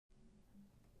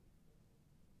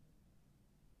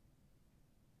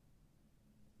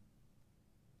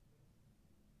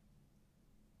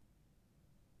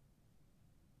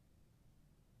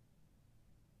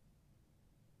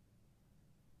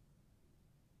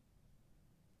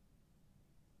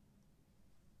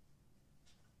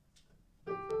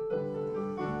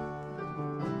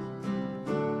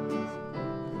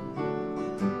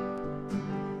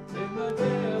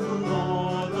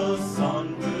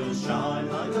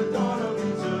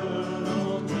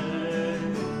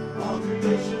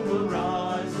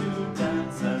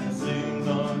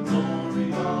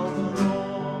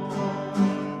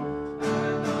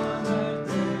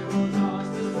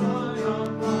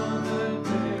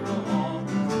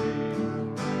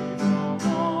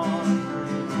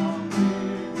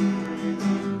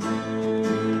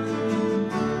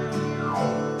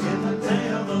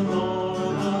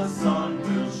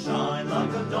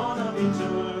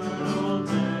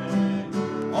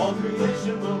All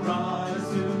creation will rise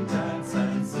to dance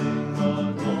and sing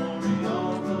the glory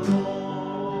of the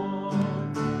Lord.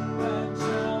 Then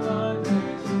shall the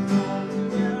nations come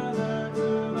together to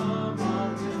the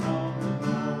mountain of the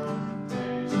Lord.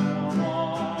 They shall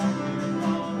walk in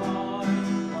the light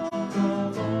of the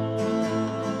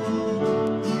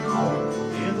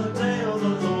Lord. In the day of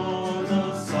the Lord,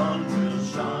 the sun will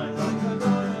shine like the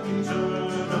dawn of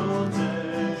eternal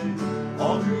day.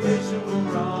 All creation will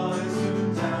rise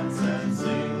to dance and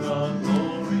sing the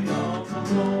glory of the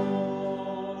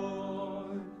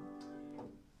Lord.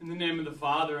 In the name of the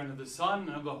Father, and of the Son,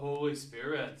 and of the Holy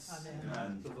Spirit.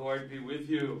 Amen. The Lord be with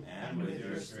you. And with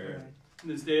your spirit. On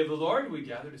this day of the Lord, we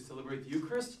gather to celebrate the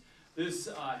Eucharist. This,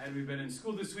 had we been in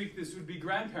school this week, this would be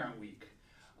Grandparent Week.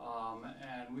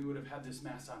 And we would have had this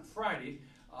Mass on Friday,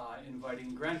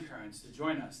 inviting grandparents to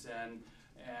join us, and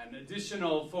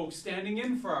additional folks standing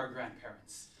in for our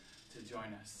grandparents to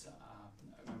join us.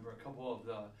 I remember a couple of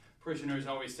the parishioners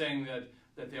always saying that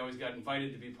they always got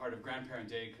invited to be part of Grandparent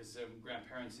Day because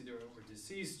grandparents either were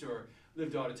deceased or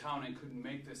lived out of town and couldn't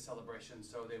make this celebration,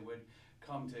 so they would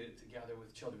come to gather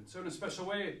with children. So in a special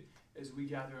way, as we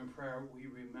gather in prayer, we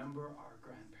remember our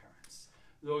grandparents.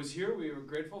 Those here we are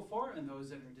grateful for, and those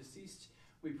that are deceased,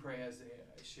 we pray as they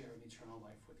share an eternal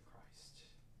life with Christ.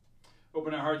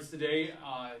 Open our hearts today,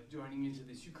 joining into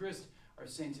this Eucharist. Our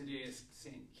saint today is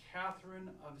Saint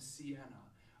Catherine of Siena,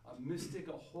 a mystic,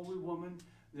 a holy woman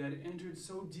that entered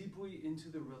so deeply into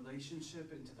the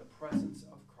relationship, into the presence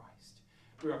of Christ.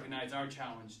 We recognize our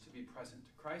challenge to be present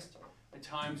to Christ. At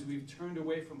times we've turned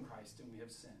away from Christ and we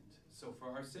have sinned. So for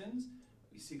our sins,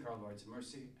 we seek our Lord's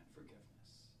mercy and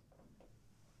forgiveness.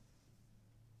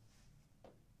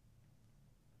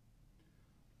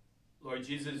 Lord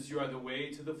Jesus, you are the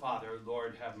way to the Father.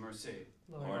 Lord, have mercy.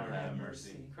 Lord, have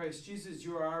mercy. Christ Jesus,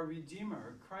 you are our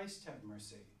Redeemer. Christ, have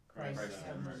mercy. Christ,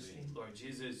 have mercy. Lord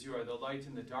Jesus, you are the light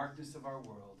in the darkness of our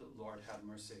world. Lord, have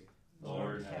mercy.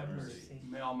 Lord, have mercy.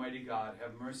 May Almighty God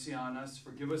have mercy on us,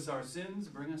 forgive us our sins,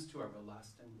 bring us to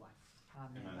everlasting life.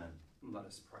 Amen. And let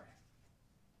us pray.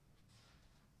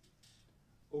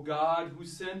 O God, who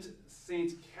sent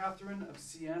Saint Catherine of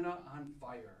Siena on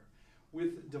fire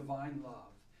with divine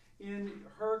love, in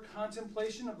her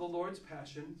contemplation of the Lord's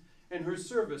passion and her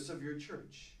service of your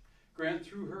church, grant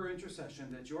through her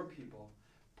intercession that your people,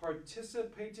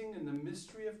 participating in the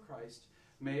mystery of Christ,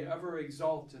 may ever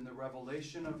exult in the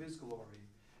revelation of his glory.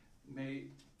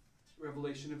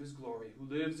 Who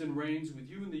lives and reigns with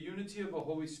you in the unity of the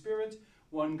Holy Spirit,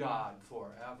 one God,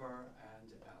 forever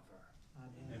and ever.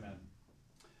 Amen.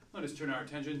 Let us turn our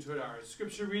attention to our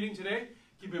scripture reading today.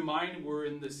 Keep in mind, we're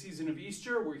in the season of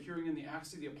Easter. We're hearing in the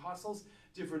Acts of the Apostles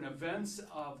different events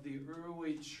of the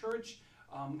early church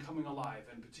coming alive.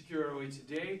 And particularly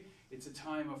today, it's a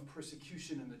time of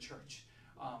persecution in the church.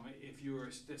 If you were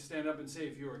to stand up and say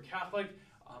if you were a Catholic,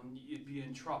 you'd be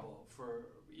in trouble.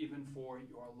 Even for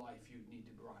your life, you'd need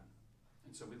to run.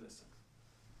 And so we listen.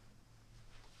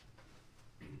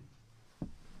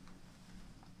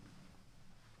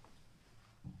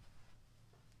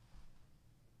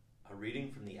 A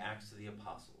reading from the Acts of the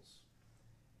Apostles.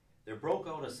 There broke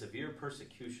out a severe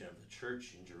persecution of the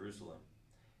church in Jerusalem,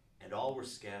 and all were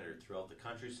scattered throughout the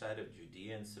countryside of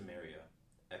Judea and Samaria,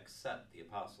 except the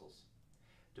apostles.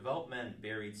 Devout men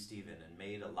buried Stephen and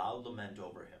made a loud lament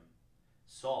over him.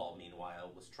 Saul,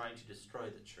 meanwhile, was trying to destroy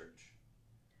the church.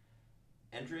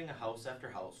 Entering a house after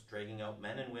house, dragging out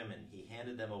men and women, he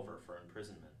handed them over for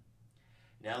imprisonment.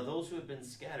 Now those who had been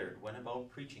scattered went about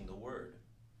preaching the word.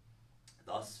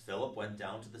 Thus Philip went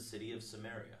down to the city of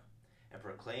Samaria and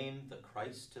proclaimed the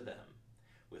Christ to them.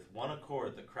 With one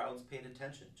accord the crowds paid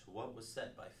attention to what was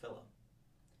said by Philip.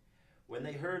 When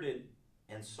they heard it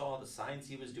and saw the signs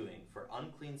he was doing, for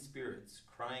unclean spirits,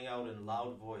 crying out in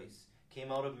loud voice,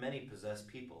 came out of many possessed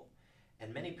people,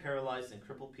 and many paralyzed and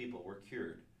crippled people were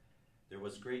cured. There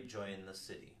was great joy in the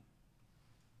city.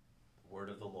 The word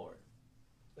of the Lord.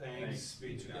 Thanks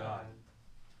be to God.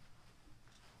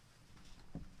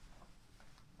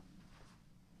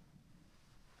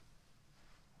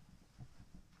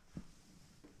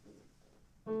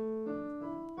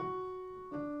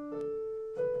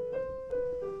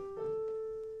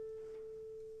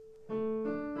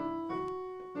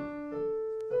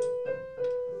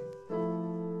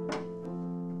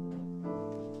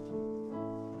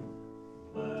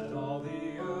 Let all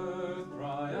the earth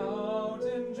cry out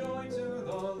in joy to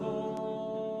the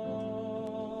Lord.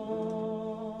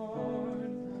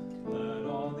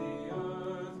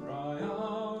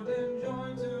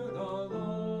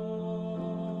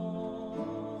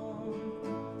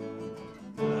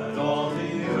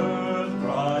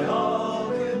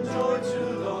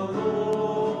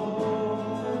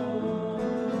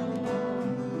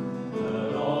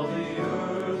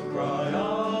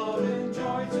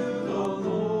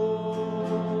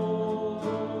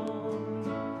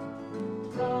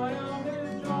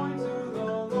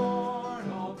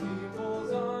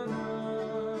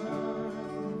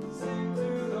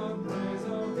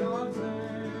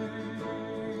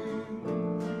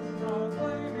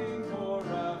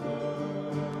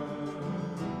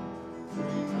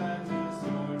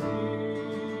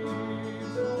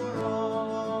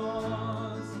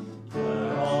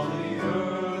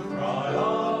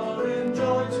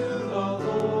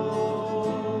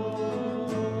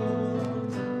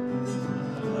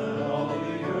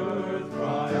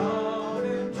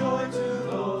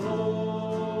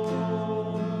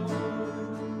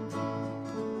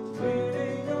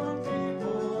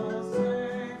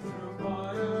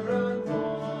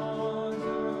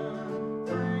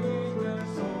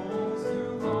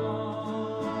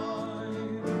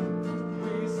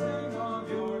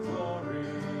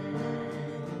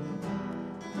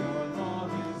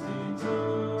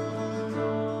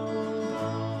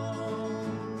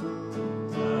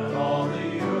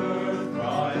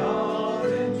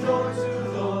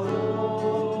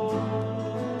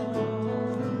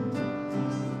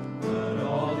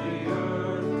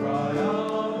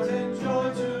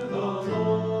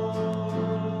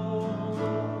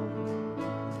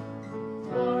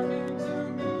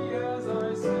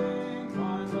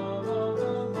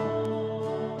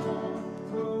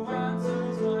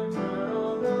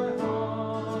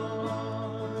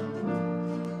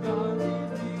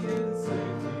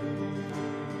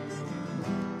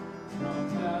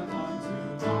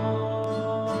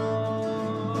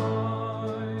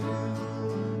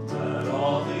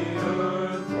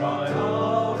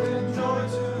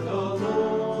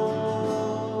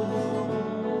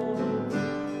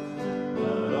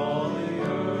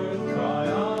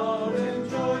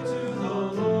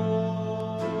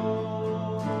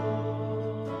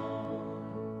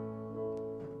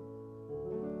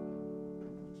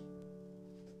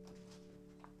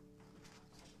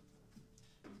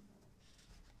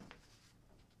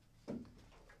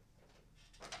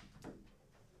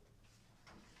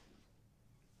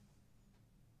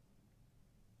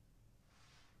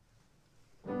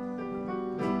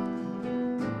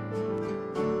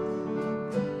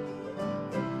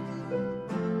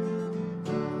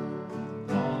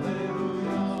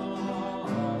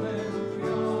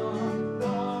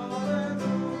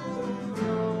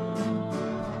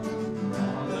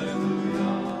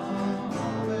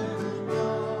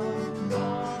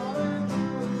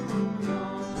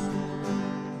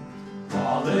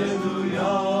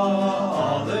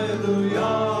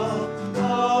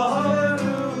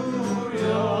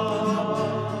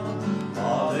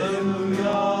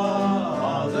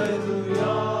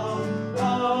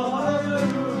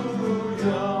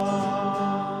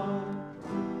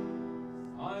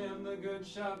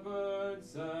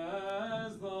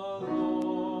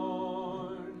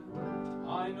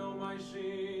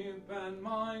 and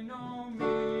mine know me.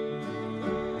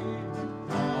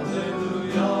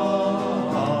 Hallelujah,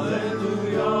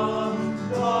 hallelujah,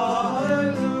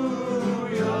 hallelujah,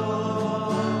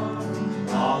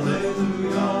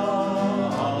 hallelujah,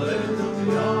 hallelujah,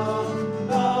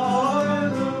 hallelujah.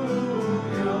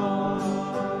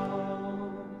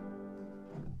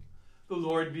 The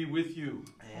Lord be with you.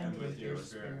 And with your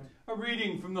spirit. A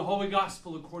reading from the Holy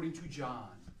Gospel according to John.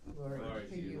 Glory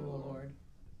to you, O Lord.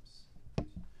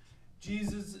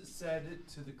 Jesus said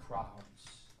to the crowds,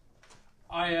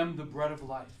 I am the bread of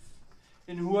life,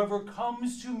 and whoever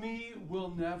comes to me will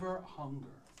never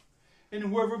hunger, and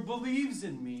whoever believes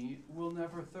in me will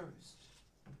never thirst.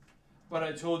 But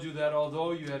I told you that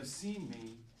although you have seen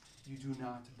me, you do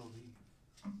not believe.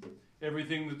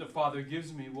 Everything that the Father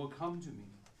gives me will come to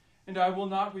me, and I will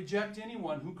not reject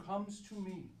anyone who comes to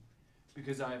me,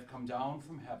 because I have come down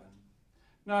from heaven,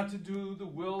 not to do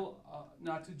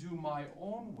my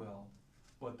own will,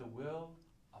 but the will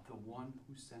of the one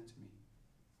who sent me.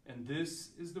 And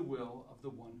this is the will of the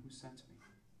one who sent me,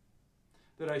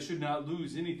 that I should not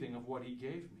lose anything of what he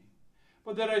gave me,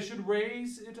 but that I should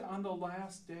raise it on the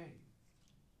last day.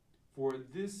 For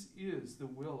this is the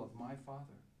will of my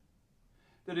Father,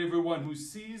 that everyone who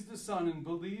sees the Son and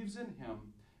believes in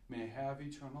him may have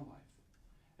eternal life,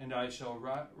 and I shall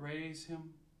raise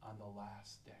him on the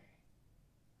last day.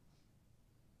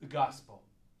 The Gospel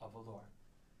of the Lord.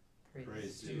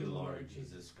 Praise to you, Lord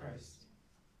Jesus Christ.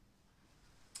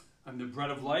 I'm the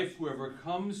bread of life. Whoever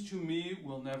comes to me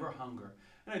will never hunger.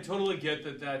 And I totally get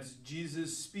that that's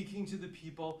Jesus speaking to the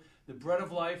people. The bread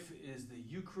of life is the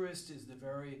Eucharist, is the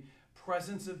very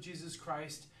presence of Jesus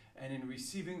Christ, and in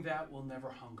receiving that, we'll never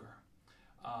hunger.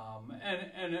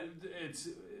 And it's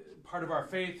part of our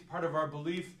faith, part of our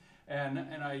belief, and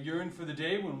I yearn for the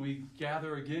day when we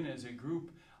gather again as a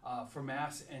group for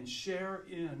Mass and share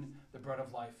in the bread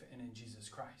of life and in Jesus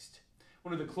Christ.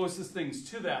 One of the closest things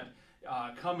to that,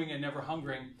 coming and never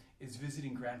hungering, is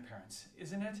visiting grandparents,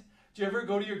 isn't it? Do you ever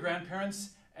go to your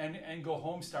grandparents and go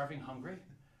home starving hungry?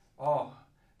 Oh,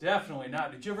 definitely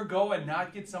not. Did you ever go and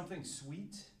not get something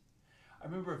sweet? I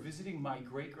remember visiting my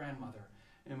great-grandmother.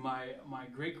 And my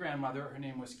great-grandmother, her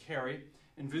name was Carrie,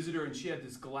 and visited her, and she had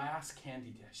this glass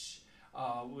candy dish.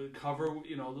 With cover, a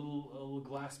little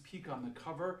glass peak on the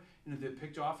cover, they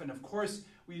picked off. And of course,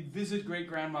 we'd visit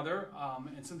great-grandmother,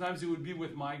 and sometimes it would be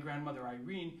with my grandmother,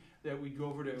 Irene, that we'd go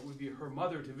over to, it would be her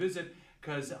mother to visit,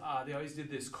 because they always did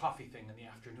this coffee thing in the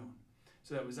afternoon.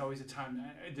 So that was always a time.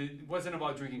 It wasn't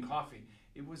about drinking coffee.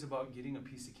 It was about getting a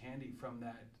piece of candy from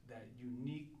that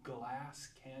unique glass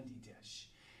candy dish.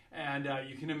 And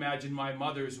you can imagine my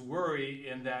mother's worry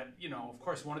in that, of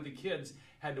course, one of the kids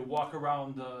had to walk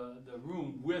around the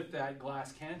room with that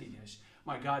glass candy dish.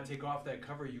 My God, take off that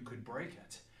cover, you could break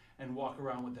it, and walk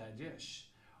around with that dish.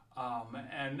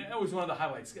 And it was one of the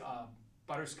highlights,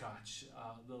 butterscotch,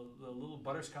 the little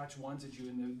butterscotch ones that you,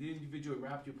 in the individual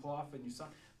wrap you pull off and you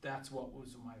suck. That's what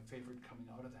was my favorite coming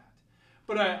out of that.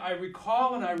 But I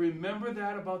recall and I remember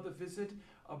that about the visit,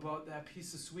 about that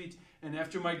piece of sweet. And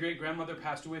after my great-grandmother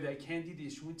passed away, that candy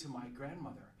dish went to my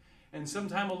grandmother. And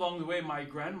sometime along the way, my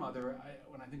grandmother,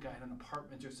 when I think I had an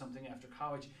apartment or something after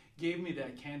college, gave me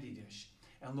that candy dish.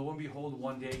 And lo and behold,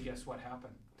 one day, guess what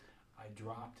happened? I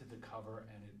dropped the cover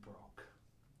and it broke.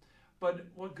 But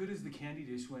what good is the candy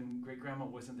dish when great-grandma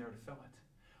wasn't there to fill it?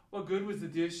 What good was the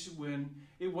dish when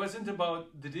it wasn't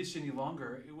about the dish any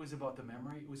longer? It was about the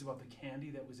memory. It was about the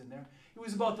candy that was in there. It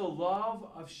was about the love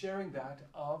of sharing that,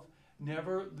 of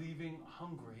never leaving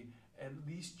hungry. At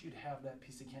least you'd have that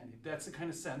piece of candy. That's the kind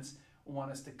of sense I want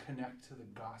us to connect to the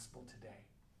gospel today.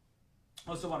 I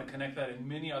also want to connect that in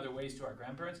many other ways to our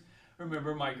grandparents.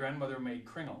 Remember, my grandmother made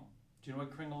kringle. Do you know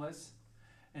what kringle is?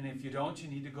 And if you don't, you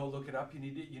need to go look it up. You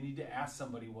need to ask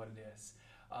somebody what it is.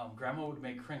 Grandma would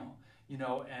make kringle.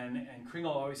 And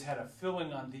kringle always had a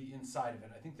filling on the inside of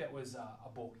it. I think that was a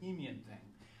Bohemian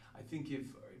thing. I think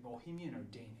if Bohemian or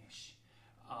Danish.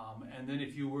 And then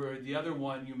if you were the other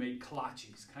one, you made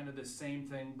kolaches, kind of the same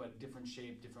thing, but different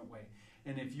shape, different way.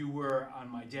 And if you were, on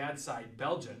my dad's side,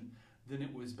 Belgian, then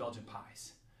it was Belgian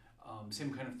pies.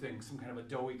 Same kind of thing, some kind of a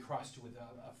doughy crust with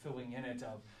a filling in it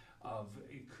of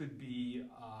it could be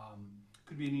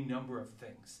any number of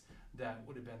things that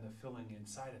would have been the filling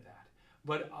inside of that.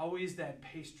 But always that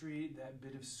pastry, that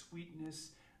bit of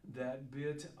sweetness, that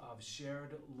bit of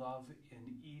shared love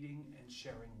in eating and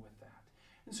sharing with that.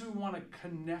 And so we want to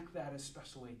connect that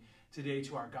especially today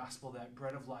to our gospel, that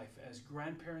bread of life. As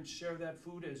grandparents share that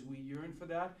food, as we yearn for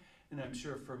that, and I'm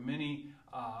sure for many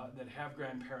that have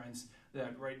grandparents,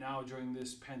 that right now during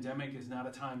this pandemic is not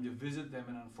a time to visit them,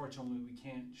 and unfortunately we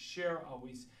can't share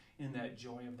always in that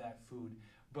joy of that food.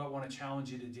 but want to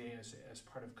challenge you today as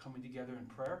part of coming together in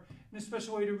prayer, in a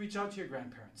special way to reach out to your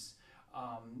grandparents.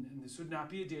 And this would not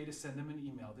be a day to send them an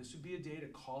email. This would be a day to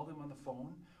call them on the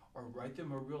phone or write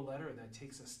them a real letter that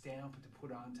takes a stamp to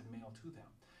put on to mail to them.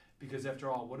 Because after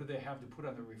all, what do they have to put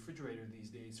on the refrigerator these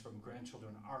days from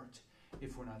grandchildren art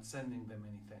if we're not sending them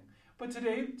anything? But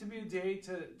today, to be a day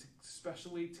to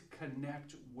especially to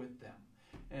connect with them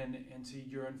and to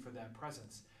yearn for that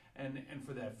presence and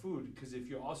for that food. Because if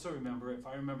you also remember, if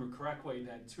I remember correctly,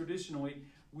 that traditionally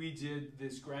we did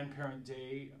this Grandparent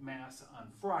Day Mass on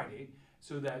Friday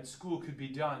so that school could be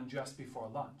done just before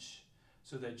lunch,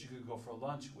 so that you could go for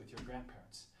lunch with your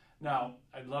grandparents. Now,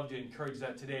 I'd love to encourage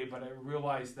that today, but I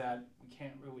realize that we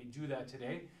can't really do that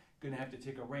today. Going to have to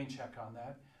take a rain check on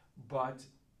that. But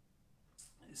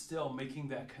still making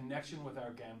that connection with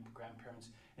our grandparents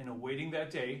and awaiting that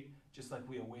day, just like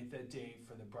we await that day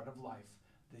for the bread of life,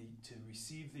 to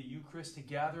receive the Eucharist, to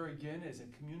gather again as a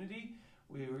community.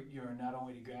 You're not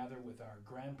only to gather with our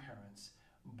grandparents,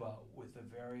 but with the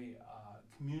very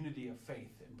community of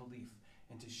faith and belief,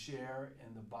 and to share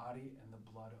in the body and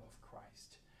the blood of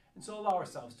Christ. And so allow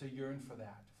ourselves to yearn for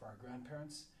that, for our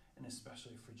grandparents, and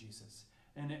especially for Jesus.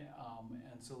 And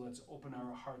so let's open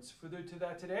our hearts further to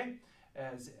that today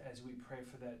as we pray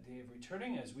for that day of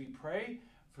returning, as we pray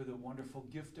for the wonderful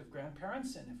gift of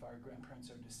grandparents, and if our grandparents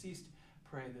are deceased,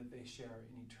 pray that they share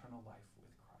in eternal life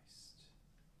with Christ.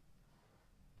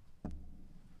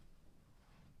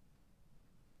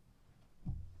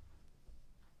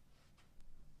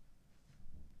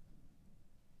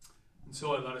 And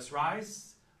so let us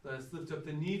rise. Let us lift up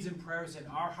the needs and prayers in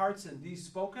our hearts and these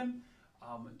spoken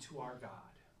to our God.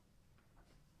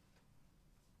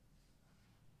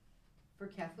 For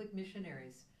Catholic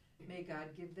missionaries, may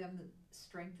God give them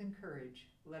strength and courage.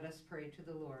 Let us pray to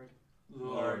the Lord.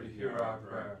 Lord, hear our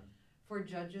prayer. For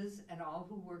judges and all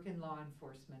who work in law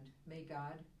enforcement, may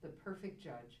God, the perfect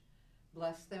judge,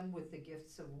 bless them with the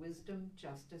gifts of wisdom,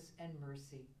 justice, and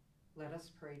mercy. Let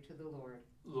us pray to the Lord.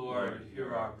 Lord,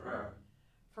 hear our prayer.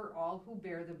 For all who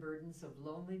bear the burdens of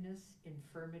loneliness,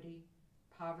 infirmity,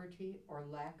 poverty, or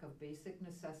lack of basic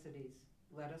necessities,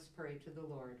 let us pray to the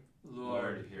Lord.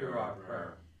 Lord, hear our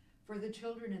prayer. For the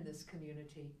children in this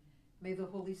community, may the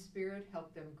Holy Spirit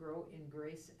help them grow in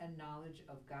grace and knowledge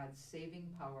of God's saving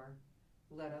power.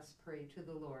 Let us pray to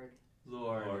the Lord.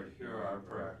 Lord, hear our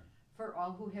prayer. For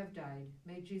all who have died,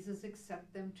 may Jesus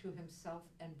accept them to himself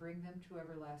and bring them to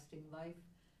everlasting life,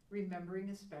 remembering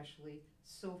especially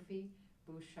Sophie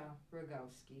Busha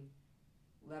Rogowski.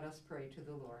 Let us pray to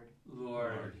the Lord.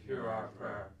 Lord, hear our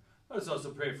prayer. Let us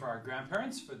also pray for our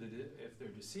grandparents, if they're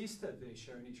deceased, that they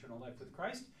share an eternal life with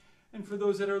Christ, and for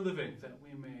those that are living, that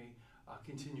we may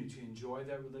continue to enjoy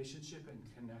that relationship and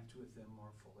connect with them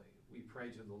more fully. We pray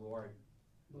to the Lord.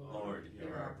 Lord,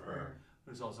 hear our prayer.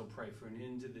 Let us also pray for an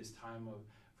end to this time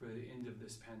for the end of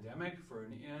this pandemic, for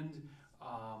an end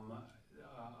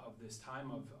of this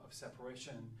time of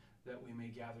separation, that we may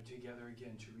gather together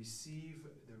again to receive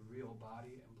the real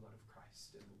body and blood of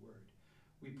Christ in the Word.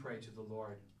 We pray to the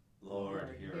Lord.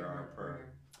 Lord, hear our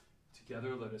prayer.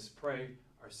 Together let us pray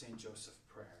our St. Joseph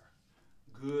prayer.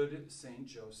 Good St.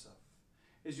 Joseph,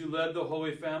 as you led the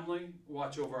Holy Family,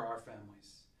 watch over our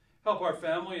families. Help our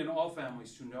family and all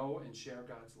families to know and share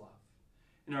God's love.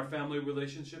 In our family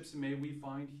relationships, may we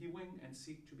find healing and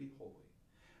seek to be holy.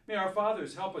 May our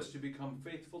fathers help us to become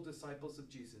faithful disciples of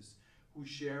Jesus who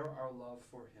share our love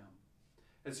for him.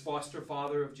 As foster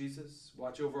father of Jesus,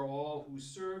 watch over all who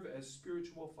serve as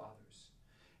spiritual fathers.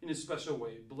 In a special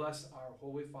way, bless our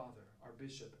Holy Father, our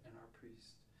bishop, and our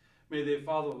priest. May they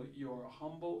follow your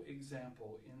humble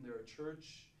example in their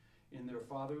church, in their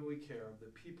fatherly care of the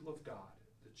people of God,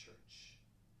 the church.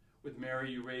 With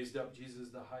Mary, you raised up Jesus,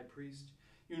 the high priest.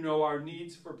 You know our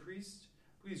needs for priests.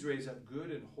 Please raise up good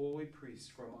and holy priests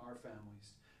from our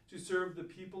families to serve the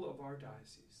people of our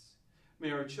diocese.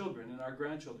 May our children and our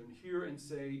grandchildren hear and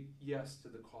say yes to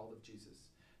the call of Jesus,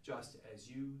 just as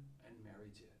you and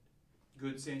Mary did.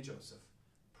 Good St. Joseph,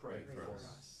 pray for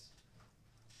us.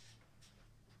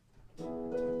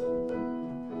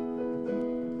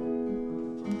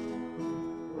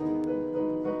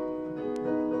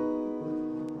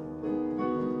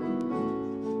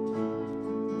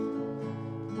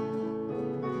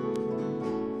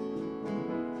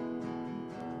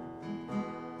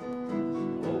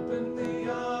 Open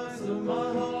the eyes of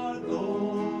my heart,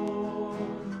 Lord.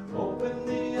 Open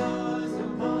the eyes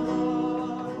of my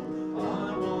heart.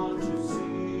 I want to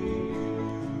see you.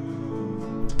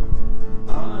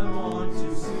 I want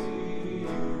to see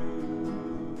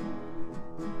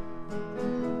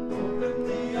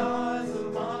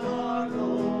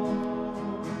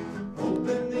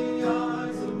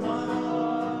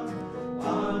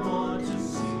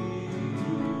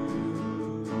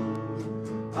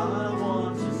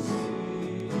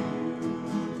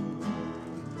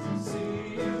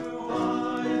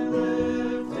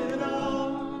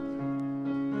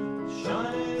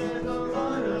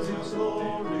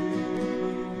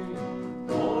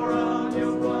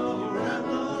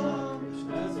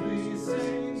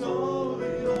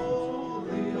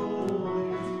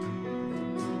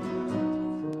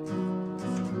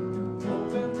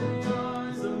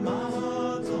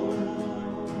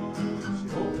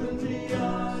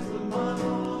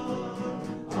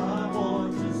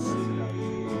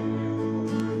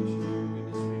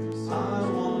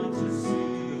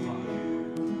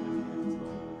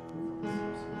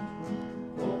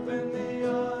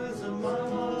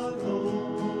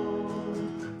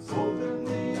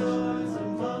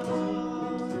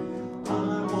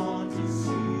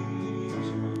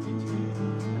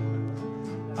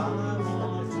I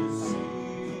want to see.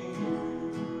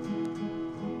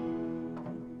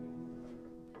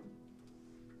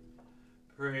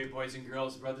 Pray, boys and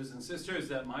girls, brothers and sisters,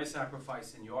 that my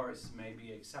sacrifice and yours may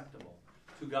be acceptable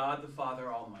to God the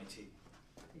Father Almighty.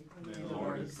 May the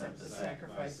Lord accept the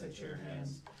sacrifice at your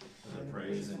hands, for the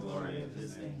praise and glory of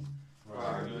his name, for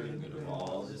our good and good of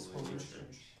all his holy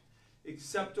church.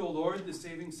 Accept, O Lord, the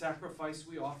saving sacrifice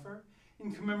we offer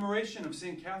in commemoration of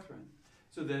St. Catherine,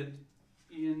 so that,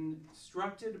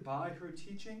 instructed by her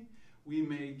teaching, we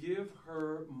may give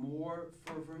her more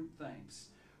fervent thanks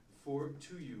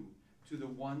to you, to the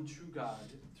one true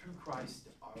God, through Christ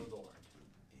our Lord.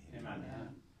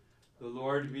 Amen. The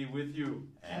Lord be with you.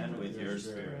 And with your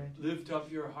spirit. Lift up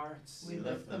your hearts. We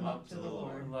lift them up to the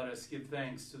Lord. And let us give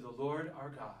thanks to the Lord our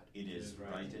God. It is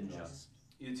right and just.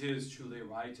 It is truly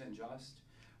right and just,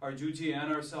 our duty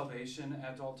and our salvation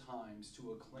at all times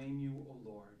to acclaim you, O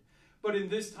Lord. But in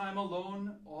this time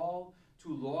alone, all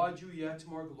to laud you yet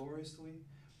more gloriously,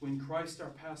 when Christ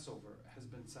our Passover has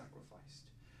been sacrificed.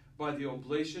 By the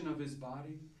oblation of his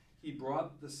body, he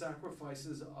brought the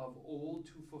sacrifices of old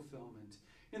to fulfillment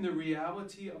in the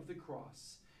reality of the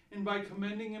cross, and by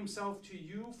commending himself to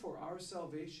you for our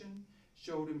salvation,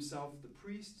 showed himself the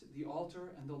priest, the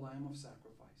altar, and the lamb of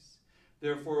sacrifice.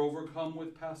 Therefore, overcome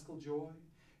with paschal joy,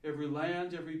 every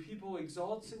land, every people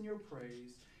exalts in your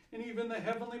praise, and even the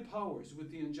heavenly powers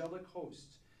with the angelic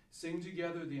hosts sing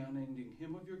together the unending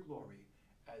hymn of your glory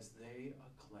as they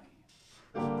acclaim.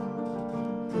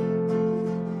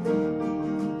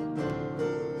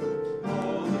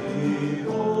 Holy,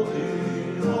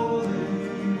 holy, holy,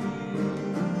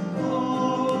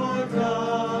 Lord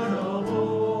God of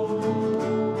hosts,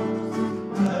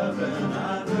 heaven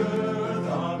and earth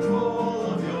are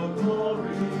full of your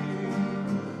glory.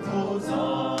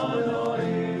 Hosanna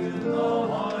in the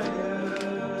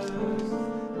highest.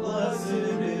 Blessed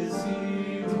is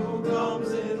he who comes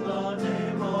in the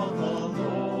name of the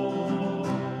Lord.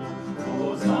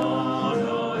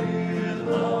 Hosanna in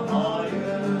the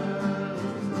highest.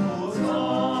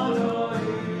 Hosanna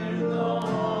in the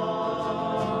highest.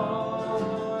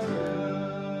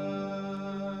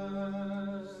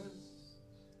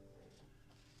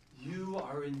 You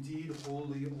are indeed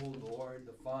holy, O Lord,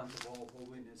 the font of all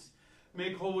holiness.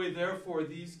 Make holy, therefore,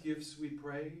 these gifts, we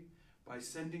pray, by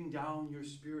sending down your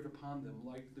Spirit upon them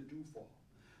like the dewfall,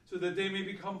 so that they may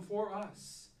become for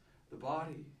us the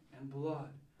body and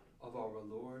blood of our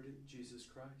Lord Jesus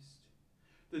Christ.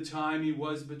 The time he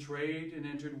was betrayed and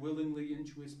entered willingly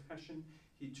into his passion,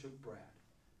 he took bread.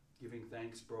 Giving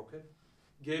thanks, broke it,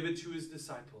 gave it to his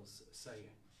disciples,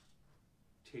 saying,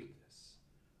 "Take this,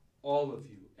 all of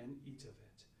you, and eat of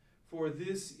it, for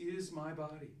this is my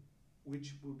body,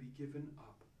 which will be given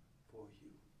up for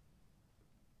you."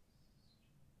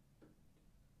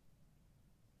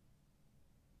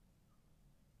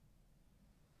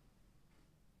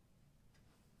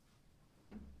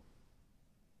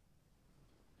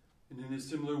 And in a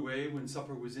similar way, when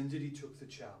supper was ended, he took the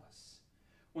chalice.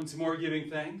 Once more giving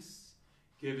thanks,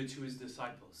 gave it to his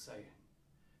disciples, saying,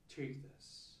 "Take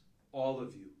this, all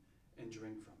of you, and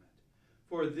drink from it.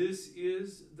 For this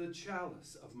is the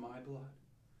chalice of my blood,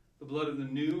 the blood of the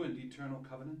new and eternal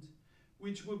covenant,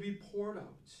 which will be poured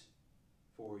out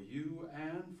for you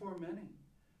and for many,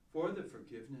 for the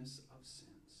forgiveness of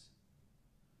sins.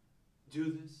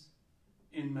 Do this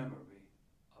in memory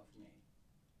of me."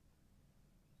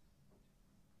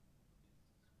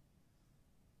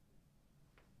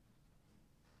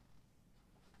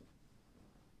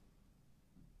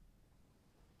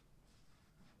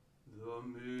 The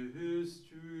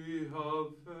mystery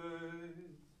of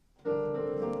faith.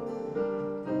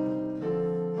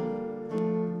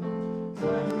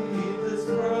 When we eat this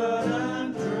bread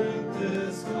and drink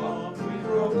this cup, we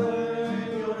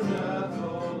proclaim your death, O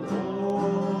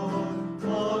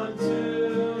Lord,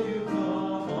 until you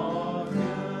come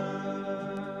again.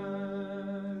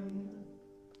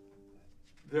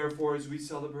 Therefore, as we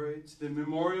celebrate the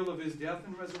memorial of his death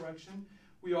and resurrection,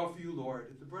 we offer you,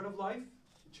 Lord, the bread of life,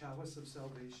 the chalice of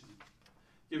salvation,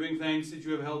 giving thanks that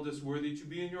you have held us worthy to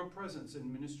be in your presence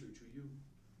and minister to you.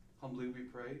 Humbly we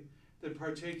pray that,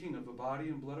 partaking of the body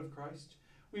and blood of Christ,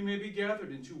 we may be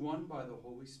gathered into one by the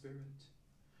Holy Spirit.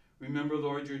 Remember,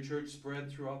 Lord, your church spread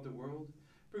throughout the world.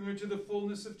 Bring her to the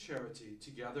fullness of charity,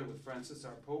 together with Francis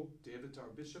our Pope, David our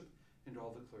Bishop, and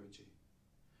all the clergy.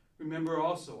 Remember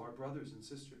also our brothers and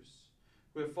sisters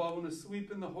who have fallen asleep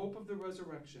in the hope of the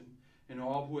resurrection, and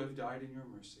all who have died in your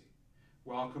mercy.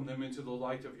 Welcome them into the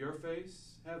light of your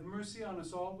face. Have mercy on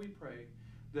us all, we pray,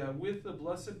 that with the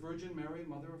Blessed Virgin Mary,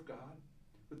 Mother of God,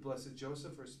 with blessed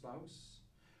Joseph, her spouse,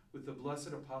 with the blessed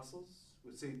apostles,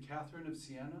 with St. Catherine of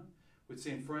Siena, with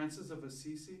St. Francis of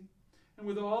Assisi, and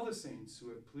with all the saints who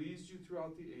have pleased you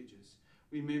throughout the ages,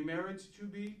 we may merit to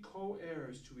be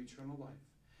co-heirs to eternal life,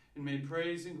 and may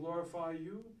praise and glorify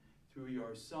you through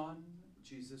your Son,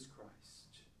 Jesus Christ.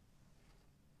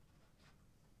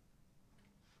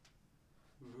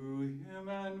 Through him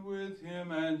and with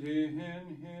him and in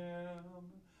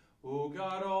him, O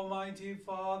God, Almighty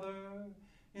Father,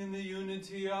 in the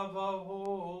unity of the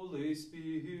Holy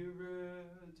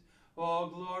Spirit, all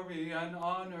glory and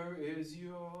honor is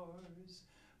yours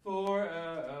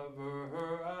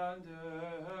forever and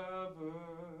ever.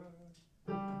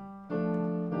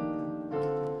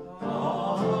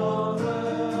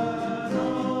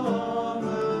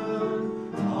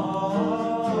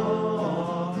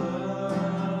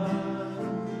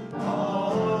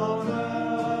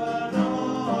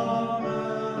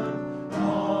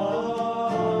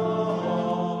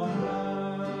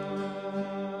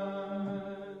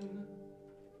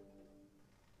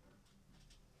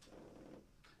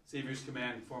 Savior's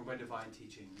command, formed by divine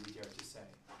teaching, we dare to say,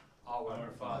 Our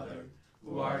Father,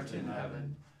 who art in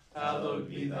heaven, hallowed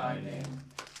be thy name.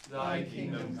 Thy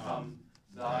kingdom come,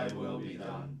 thy will be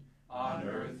done, on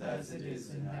earth as it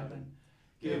is in heaven.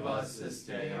 Give us this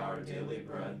day our daily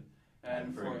bread,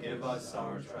 and forgive us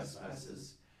our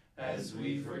trespasses, as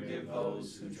we forgive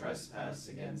those who trespass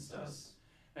against us.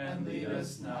 And lead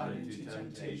us not into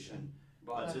temptation,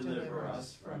 but deliver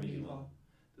us from evil.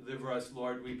 Deliver us,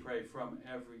 Lord, we pray, from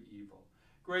every evil.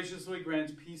 Graciously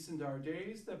grant peace in our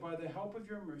days, that by the help of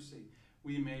your mercy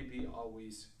we may be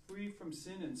always free from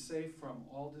sin and safe from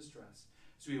all distress,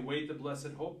 as we await the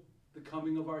blessed hope, the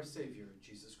coming of our Savior,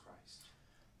 Jesus Christ.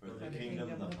 For the kingdom,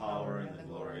 the power, and the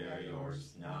glory are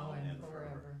yours, now and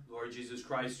forever. Lord Jesus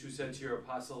Christ, who said to your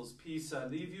apostles, "Peace I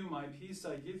leave you, my peace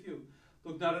I give you,"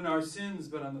 look not on our sins,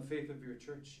 but on the faith of your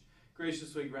church.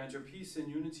 Graciously grant your peace and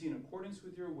unity in accordance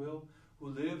with your will, who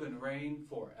live and reign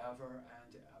forever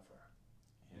and ever.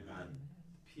 Amen.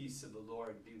 Peace of the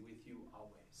Lord be with you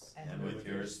always. And with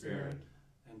your spirit.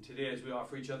 And today, as we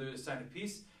offer each other this sign of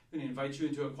peace, I'm going to invite you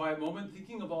into a quiet moment,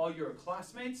 thinking of all your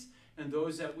classmates and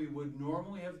those that we would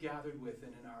normally have gathered with.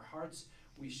 And in our hearts,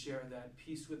 we share that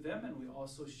peace with them, and we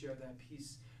also share that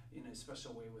peace in a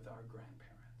special way with our grandparents.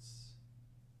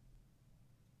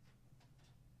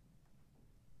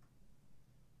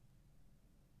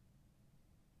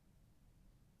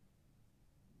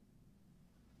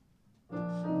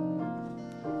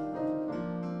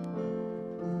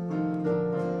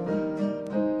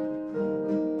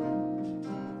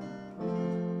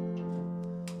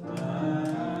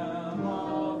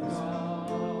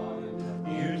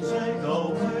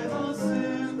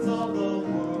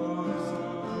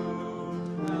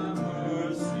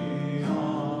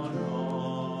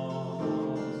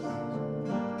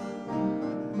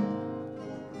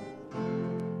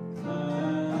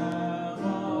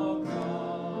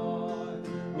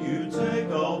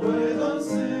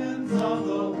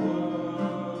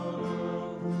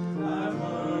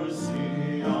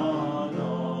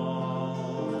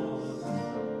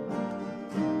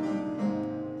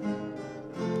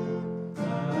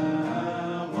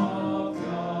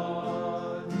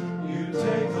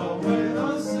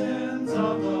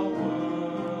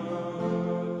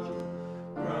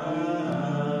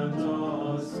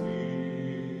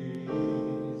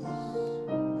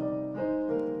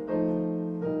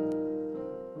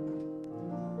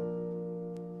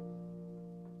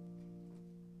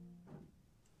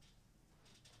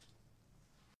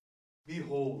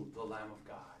 Behold the Lamb of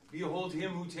God. Behold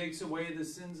him who takes away the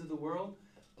sins of the world.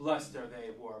 Blessed are they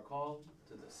who are called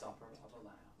to the supper of the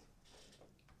Lamb.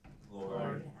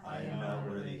 Lord, I am not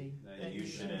worthy that you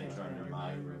should enter under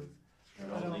my roof,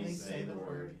 but only say the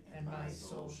word, and my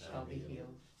soul shall be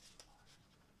healed.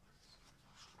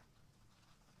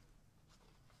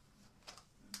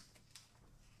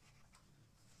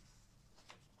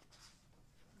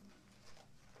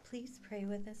 Please pray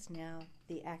with us now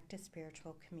the act of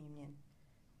spiritual communion.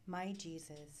 My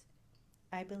Jesus,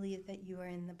 I believe that you are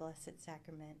in the Blessed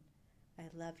Sacrament. I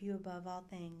love you above all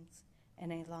things,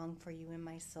 and I long for you in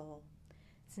my soul.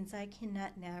 Since I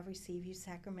cannot now receive you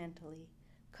sacramentally,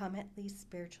 come at least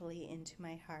spiritually into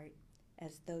my heart,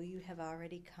 as though you have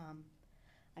already come.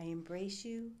 I embrace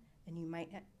you and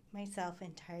unite myself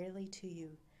entirely to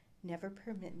you. Never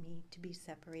permit me to be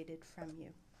separated from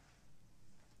you.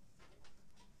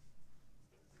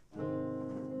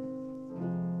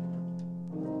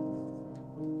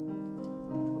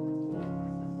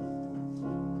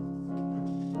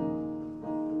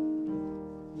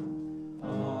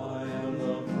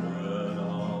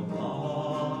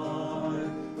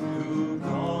 Who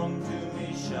come to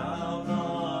me shall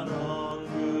not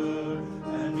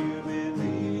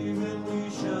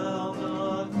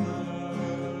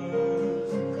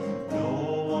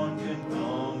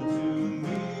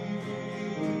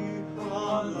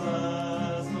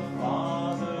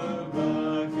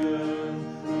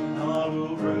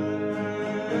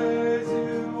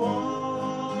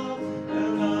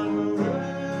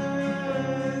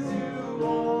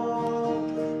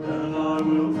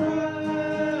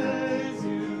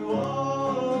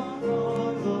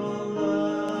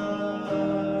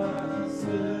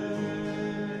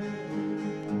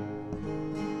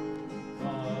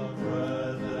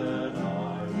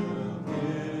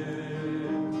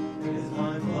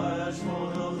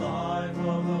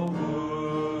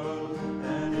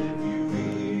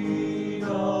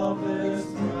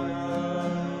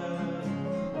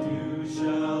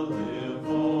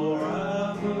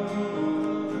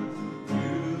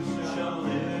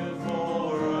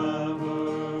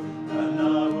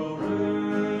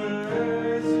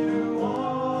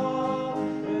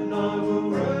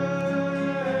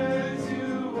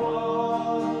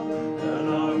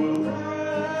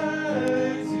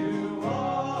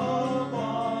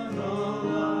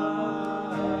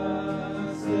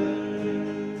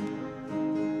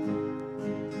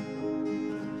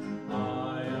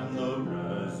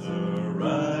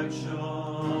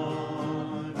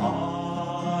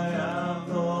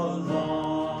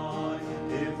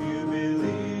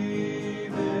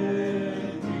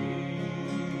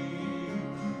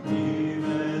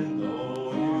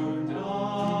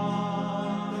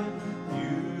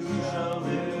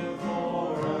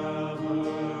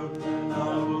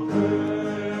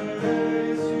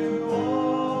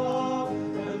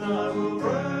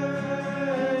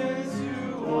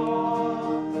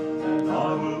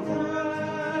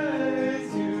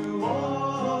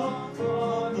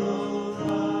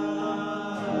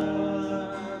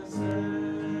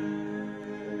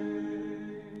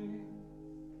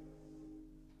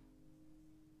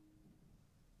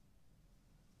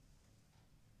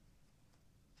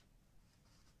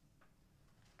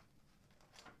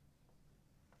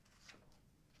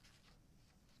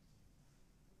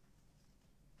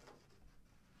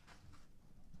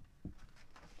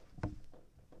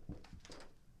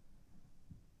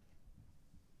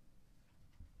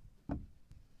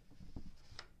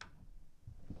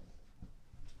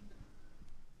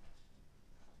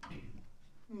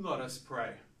Let us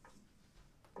pray.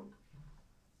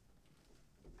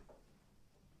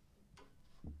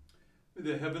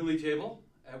 The heavenly table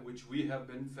at which we have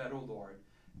been fed, O Lord,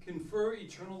 confer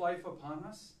eternal life upon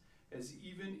us, as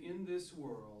even in this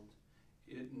world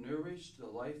it nourished the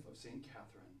life of St.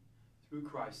 Catherine, through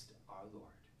Christ our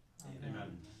Lord.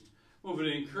 Amen. Well, an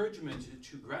encouragement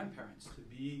to grandparents to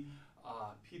be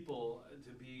people,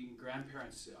 to be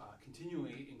grandparents,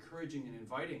 continually encouraging and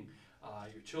inviting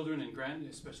your children and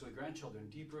especially grandchildren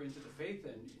deeper into the faith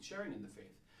and sharing in the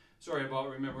faith. Sorry about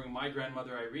remembering my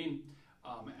grandmother Irene.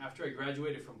 After I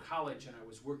graduated from college and I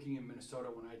was working in Minnesota,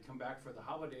 when I'd come back for the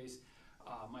holidays,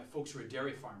 my folks were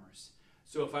dairy farmers.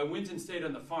 So if I went and stayed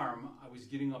on the farm, I was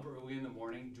getting up early in the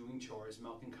morning, doing chores,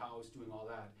 milking cows, doing all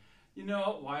that. You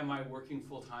know, why am I working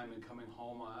full-time and coming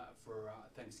home for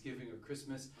Thanksgiving or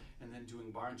Christmas and then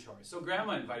doing barn chores? So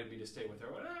Grandma invited me to stay with her.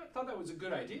 I thought that was a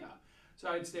good idea. So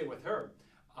I'd stay with her.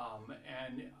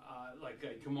 Like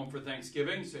I'd come home for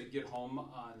Thanksgiving, so I'd get home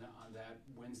on that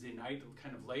Wednesday night,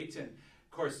 kind of late. And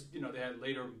of course, you know, they had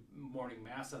later morning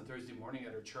mass on Thursday morning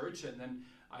at her church. And then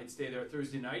I'd stay there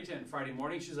Thursday night, and Friday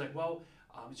morning she's like, well,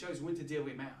 she always went to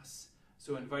daily mass.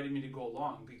 So invited me to go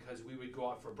along because we would go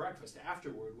out for breakfast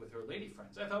afterward with her lady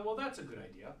friends. I thought, well, that's a good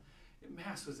idea.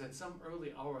 Mass was at some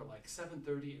early hour, like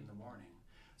 7:30 in the morning.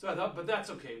 So I thought, but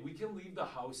that's okay. We can leave the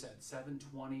house at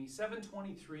 7:20,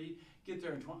 7:23, get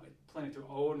there in plenty of time.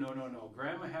 Oh, no.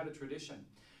 Grandma had a tradition.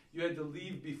 You had to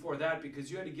leave before that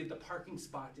because you had to get the parking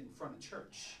spot in front of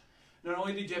church. Not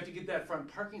only did you have to get that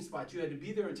front parking spot, you had to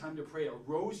be there in time to pray a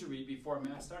rosary before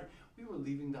Mass started. We were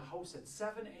leaving the house at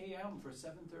 7 a.m. for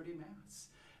 7:30 Mass.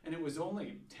 And it was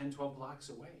only 10, 12 blocks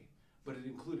away, but it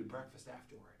included breakfast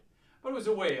afterward. But it was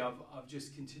a way of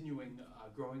just continuing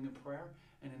growing in prayer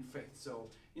and in faith. So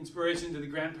inspiration to the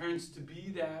grandparents to be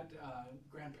that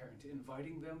grandparent,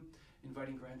 inviting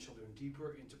grandchildren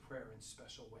deeper into prayer in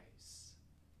special ways.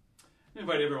 I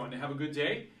invite everyone to have a good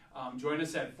day. Join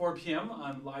us at 4 p.m.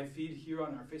 on live feed here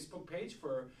on our Facebook page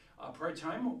for prayer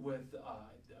time with,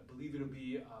 I believe it'll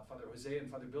be Father Jose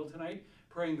and Father Bill tonight,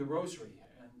 praying the rosary,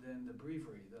 and then the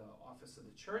breviary, the office of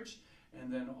the church.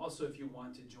 And then also if you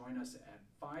want to join us at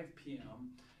 5 p.m.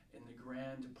 in the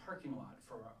grand parking lot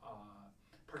for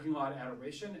parking lot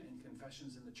adoration and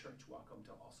confessions in the church, welcome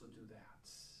to also do that.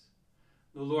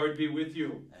 The Lord be with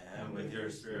you. And with your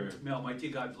spirit. May Almighty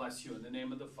God bless you in the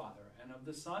name of the Father, and of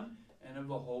the Son, and of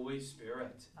the Holy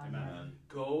Spirit. Amen.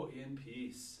 Go in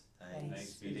peace.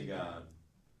 Thanks be to God.